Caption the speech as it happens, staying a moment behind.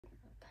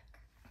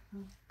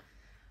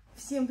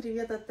Всем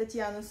привет от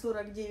Татьяны,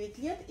 49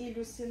 лет, и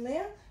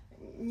Люсине,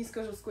 не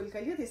скажу сколько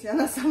лет, если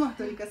она сама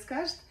только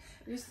скажет.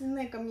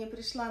 Люсине ко мне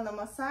пришла на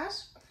массаж,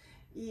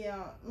 и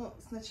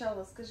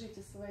сначала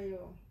скажите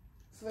свою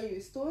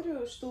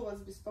историю, что вас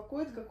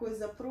беспокоит, какой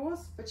запрос,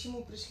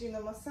 почему пришли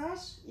на массаж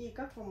и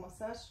как вам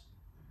массаж.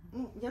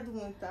 Я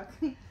думаю, так.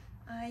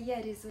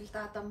 Я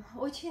результатом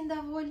очень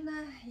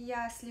довольна.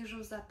 Я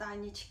слежу за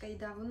Танечкой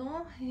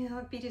давно,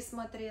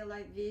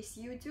 пересмотрела весь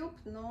YouTube,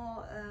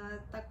 но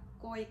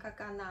такой,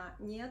 как она,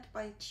 нет.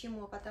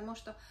 Почему? Потому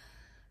что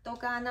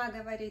только она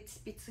говорит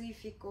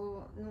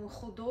специфику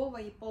худого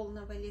и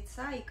полного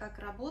лица и как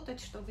работать,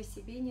 чтобы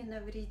себе не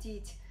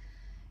навредить.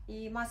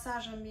 И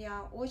массажем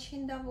я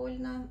очень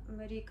довольна,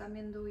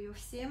 рекомендую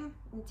всем.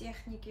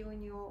 Техники у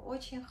нее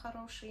очень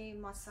хорошие,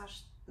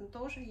 массаж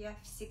тоже. Я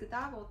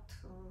всегда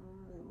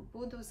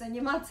буду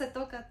заниматься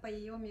только по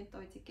ее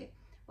методике.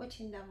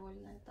 Очень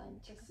довольна,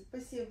 Танечка.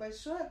 Спасибо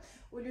большое.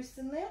 У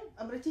Люсине,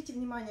 обратите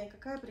внимание,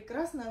 какая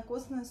прекрасная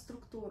костная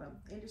структура.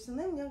 И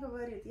Люсине мне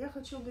говорит, я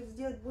хочу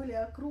сделать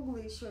более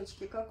округлые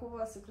щечки, как у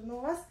вас. Я говорю, но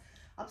у вас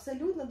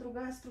абсолютно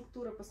другая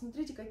структура.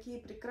 Посмотрите, какие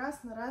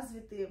прекрасно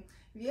развитые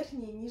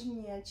верхняя и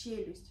нижняя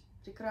челюсть.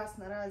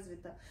 Прекрасно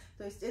развита.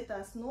 То есть это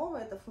основа,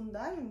 это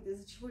фундамент,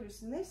 из-за чего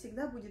Люсине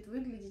всегда будет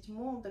выглядеть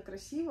молодо,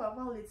 красиво,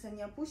 овал лица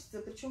не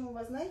опустится. Причем у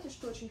вас, знаете,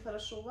 что очень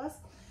хорошо? У вас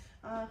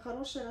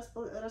хорошее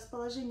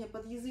расположение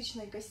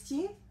подъязычной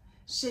кости,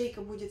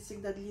 шейка будет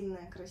всегда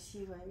длинная,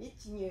 красивая.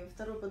 Видите,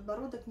 второй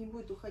подбородок не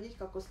будет уходить,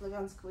 как у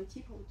славянского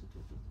типа.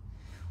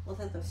 Вот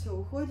это все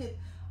уходит.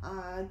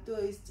 То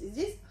есть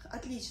здесь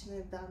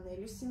отличные данные.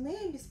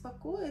 Люсине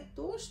беспокоит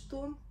то,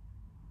 что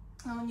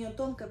у нее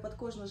тонкая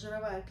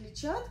подкожно-жировая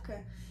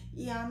клетчатка,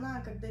 и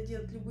она, когда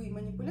делает любые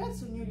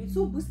манипуляции, у нее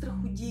лицо быстро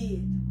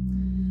худеет,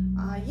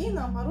 а ей,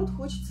 наоборот,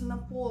 хочется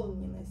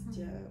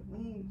наполненности.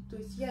 То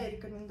есть я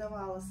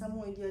рекомендовала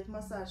самой делать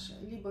массаж,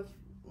 либо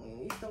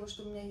из того,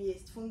 что у меня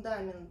есть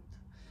фундамент,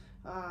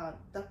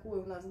 такой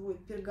у нас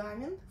будет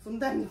пергамент,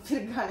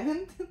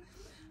 фундамент-пергамент,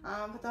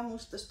 потому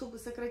что, чтобы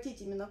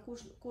сократить именно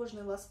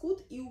кожный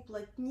лоскут и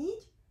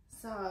уплотнить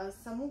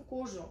саму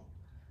кожу,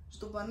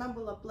 чтобы она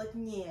была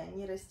плотнее,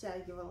 не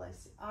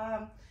растягивалась.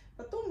 А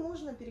потом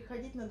можно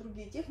переходить на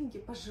другие техники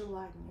по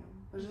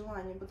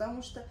желанию,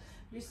 потому что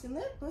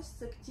Люсине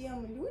относится к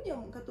тем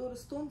людям, которые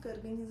с тонкой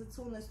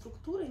организационной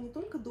структурой, не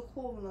только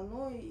духовно,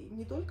 но и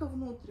не только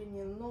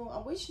внутренне, но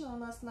обычно у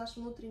нас наш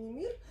внутренний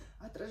мир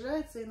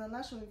отражается и на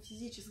нашем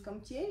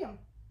физическом теле,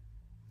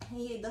 и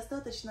ей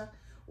достаточно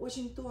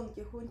очень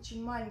тонких,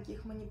 очень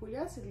маленьких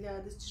манипуляций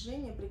для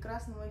достижения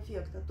прекрасного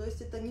эффекта. То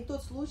есть это не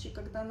тот случай,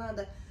 когда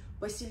надо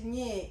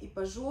посильнее и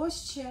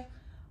пожестче,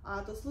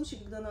 а тот случай,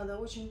 когда надо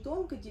очень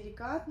тонко,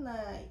 деликатно,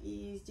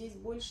 и здесь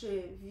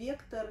больше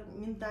вектор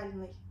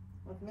ментальный.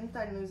 Вот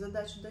ментальную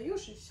задачу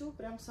даешь, и все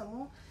прям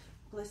само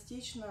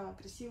пластично,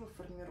 красиво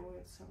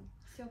формируется.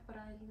 Все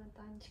правильно,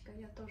 Танечка.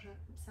 Я тоже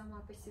сама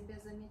по себе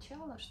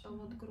замечала, что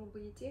вот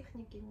грубые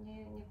техники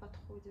мне не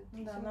подходят.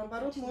 Да,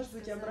 наоборот, может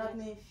быть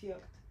обратный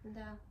эффект.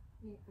 Да,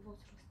 и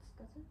возраст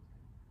сказать?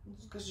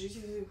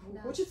 Скажите,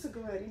 да. Хочется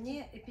говорить?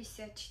 Мне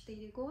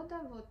 54 года,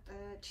 вот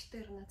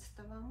 14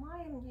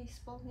 мая мне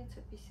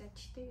исполнится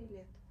 54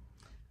 лет.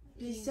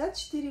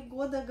 54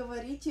 года,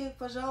 говорите,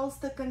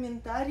 пожалуйста,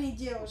 комментарии,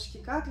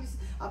 девушки, как ли...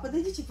 А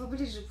подойдите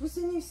поближе, пусть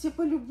они все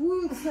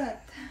полюбуются.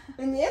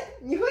 Нет?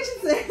 Не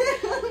хочется?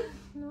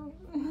 Ну,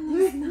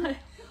 не знаю.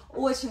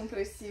 Очень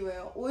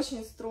красивая,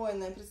 очень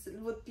стройная.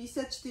 Вот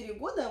 54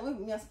 года, а вы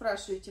меня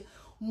спрашиваете,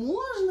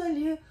 можно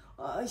ли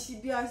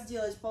себя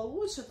сделать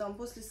получше, там,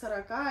 после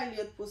 40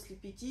 лет, после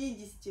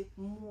 50?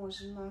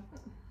 Можно.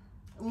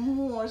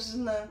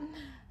 Можно.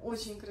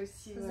 Очень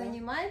красиво.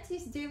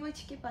 Занимайтесь,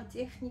 девочки, по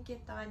технике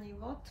Тани.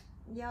 Вот,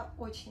 я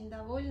очень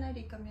довольна,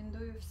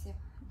 рекомендую всем.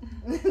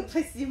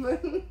 Спасибо.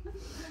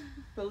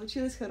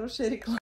 Получилась хорошая реклама.